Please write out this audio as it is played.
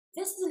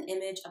This is an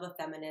image of a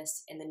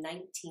feminist in the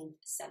 19th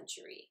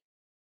century.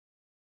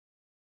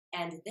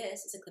 And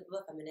this is a clip of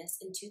a feminist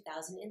in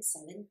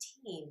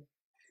 2017.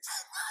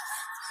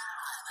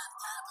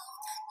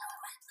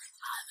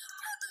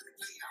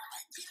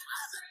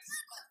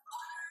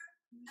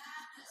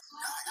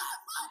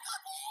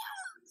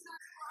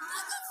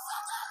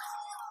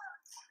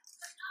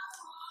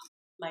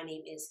 My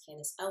name is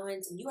Candace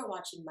Owens, and you are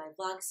watching my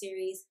vlog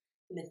series,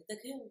 The Myth of the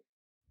Coon.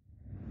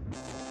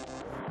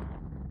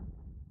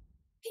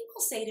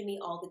 People say to me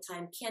all the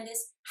time,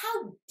 Candace,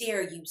 how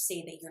dare you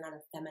say that you're not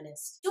a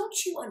feminist? Don't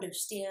you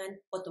understand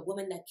what the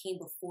woman that came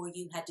before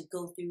you had to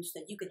go through so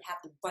that you could have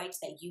the rights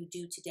that you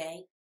do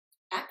today?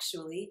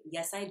 Actually,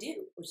 yes I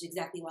do, which is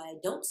exactly why I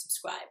don't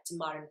subscribe to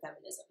modern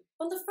feminism.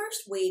 When the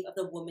first wave of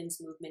the women's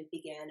movement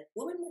began,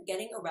 women were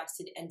getting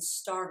arrested and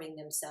starving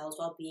themselves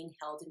while being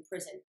held in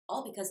prison,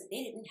 all because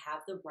they didn't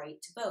have the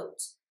right to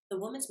vote. The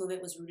women's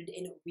movement was rooted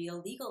in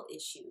real legal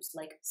issues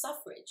like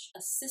suffrage,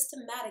 a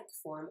systematic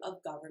form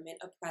of government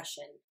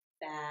oppression.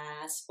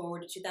 Fast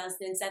forward to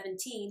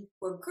 2017,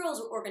 where girls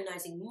were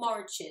organizing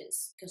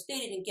marches because they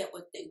didn't get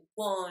what they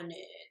wanted.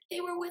 They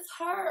were with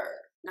her,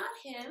 not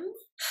him.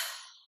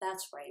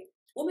 That's right.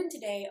 Women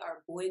today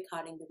are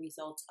boycotting the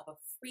results of a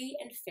free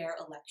and fair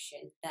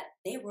election that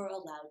they were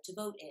allowed to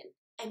vote in.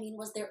 I mean,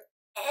 was there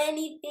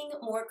anything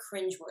more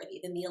cringeworthy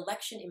than the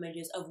election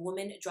images of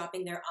women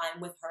dropping their I'm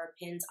with her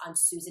pins on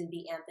Susan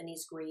B.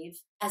 Anthony's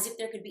grave? As if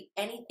there could be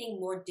anything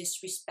more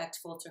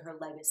disrespectful to her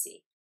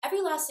legacy.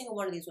 Every last single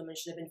one of these women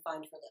should have been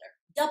fined for litter.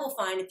 Double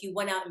fine if you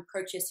went out and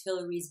purchased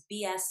Hillary's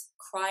BS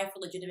cry for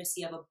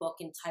legitimacy of a book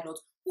entitled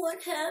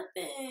What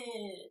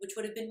Happened? Which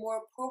would have been more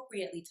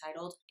appropriately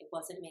titled It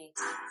Wasn't Me.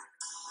 I don't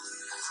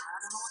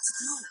know what to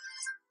do.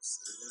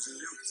 It wasn't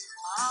you.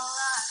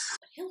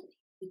 Hillary,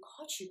 we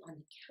caught you on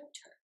the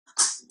counter.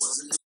 It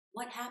wasn't me.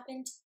 What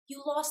happened?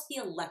 You lost the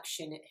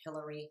election,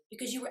 Hillary,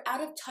 because you were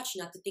out of touch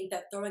enough to think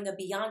that throwing a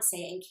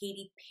Beyonce and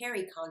Katy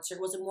Perry concert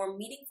was a more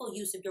meaningful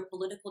use of your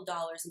political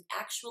dollars than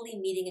actually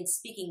meeting and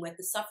speaking with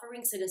the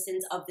suffering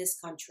citizens of this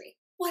country.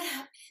 What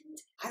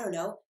happened? I don't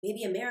know.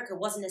 Maybe America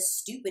wasn't as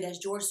stupid as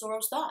George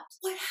Soros thought.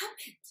 What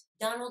happened?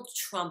 Donald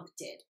Trump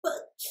did.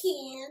 But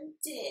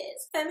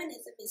Candace,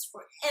 feminism is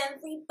for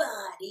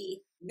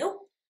everybody.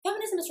 Nope.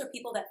 Feminism is for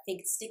people that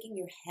think sticking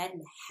your head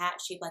in a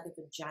hat shaped like a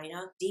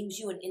vagina deems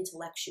you an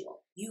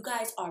intellectual. You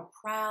guys are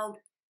proud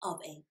of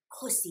a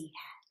pussy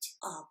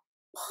hat. A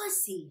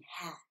pussy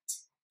hat.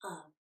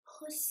 A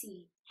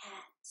pussy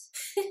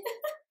hat.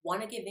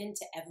 Want to give in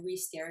to every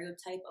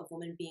stereotype of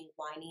women being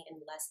whiny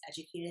and less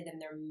educated than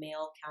their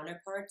male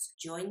counterparts?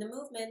 Join the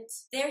movement.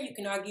 There you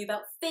can argue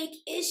about fake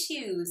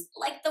issues,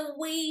 like the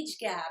wage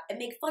gap, and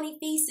make funny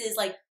faces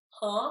like,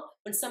 huh?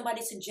 When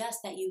somebody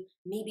suggests that you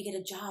maybe get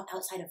a job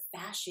outside of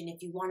fashion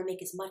if you want to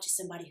make as much as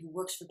somebody who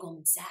works for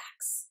Goldman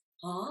Sachs.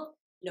 Huh?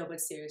 No, but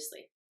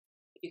seriously.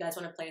 If you guys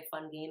want to play a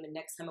fun game and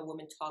next time a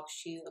woman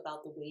talks to you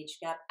about the wage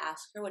gap,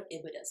 ask her what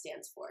EBITDA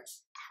stands for.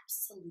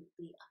 Absolutely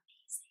amazing.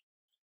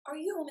 Are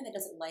you a woman that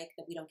doesn't like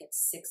that we don't get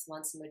 6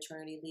 months of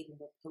maternity leave when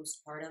we're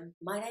postpartum?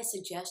 Might I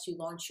suggest you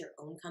launch your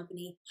own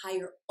company,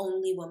 hire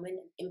only women,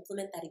 and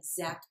implement that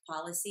exact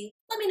policy?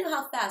 Let me know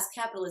how fast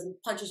capitalism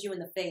punches you in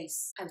the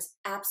face. I was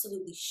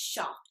absolutely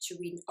shocked to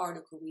read an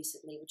article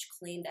recently which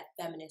claimed that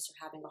feminists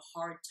are having a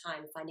hard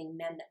time finding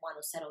men that want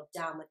to settle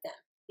down with them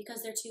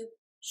because they're too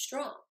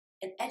strong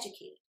and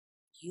educated.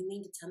 You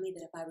mean to tell me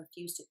that if I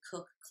refuse to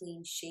cook,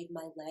 clean, shave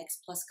my legs,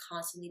 plus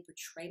constantly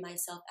portray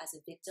myself as a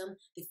victim,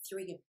 the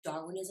theory of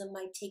Darwinism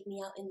might take me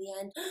out in the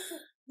end?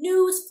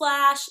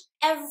 Newsflash!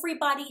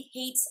 Everybody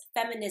hates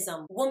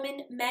feminism.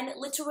 Women, men,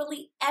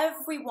 literally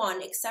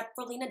everyone except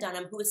for Lena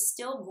Dunham, who is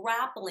still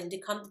grappling to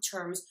come to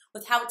terms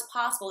with how it's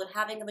possible that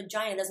having a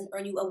vagina doesn't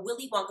earn you a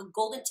Willy Wonka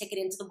golden ticket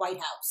into the White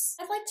House.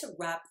 I'd like to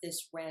wrap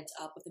this rant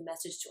up with a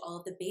message to all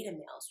of the beta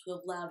males who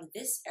have allowed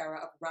this era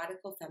of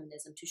radical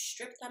feminism to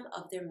strip them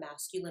of their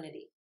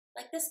masculinity,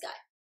 like this guy.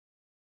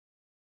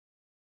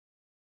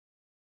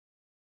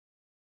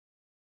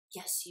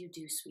 Yes, you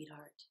do,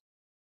 sweetheart.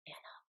 Man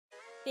up.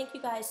 Thank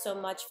you guys so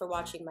much for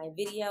watching my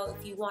video.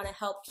 If you want to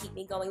help keep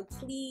me going,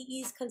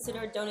 please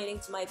consider donating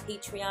to my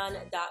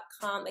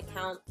patreon.com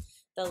account.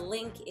 The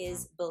link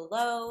is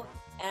below.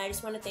 And I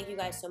just want to thank you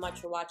guys so much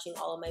for watching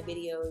all of my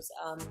videos.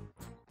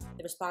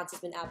 The response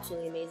has been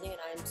absolutely amazing and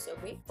I am so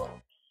grateful.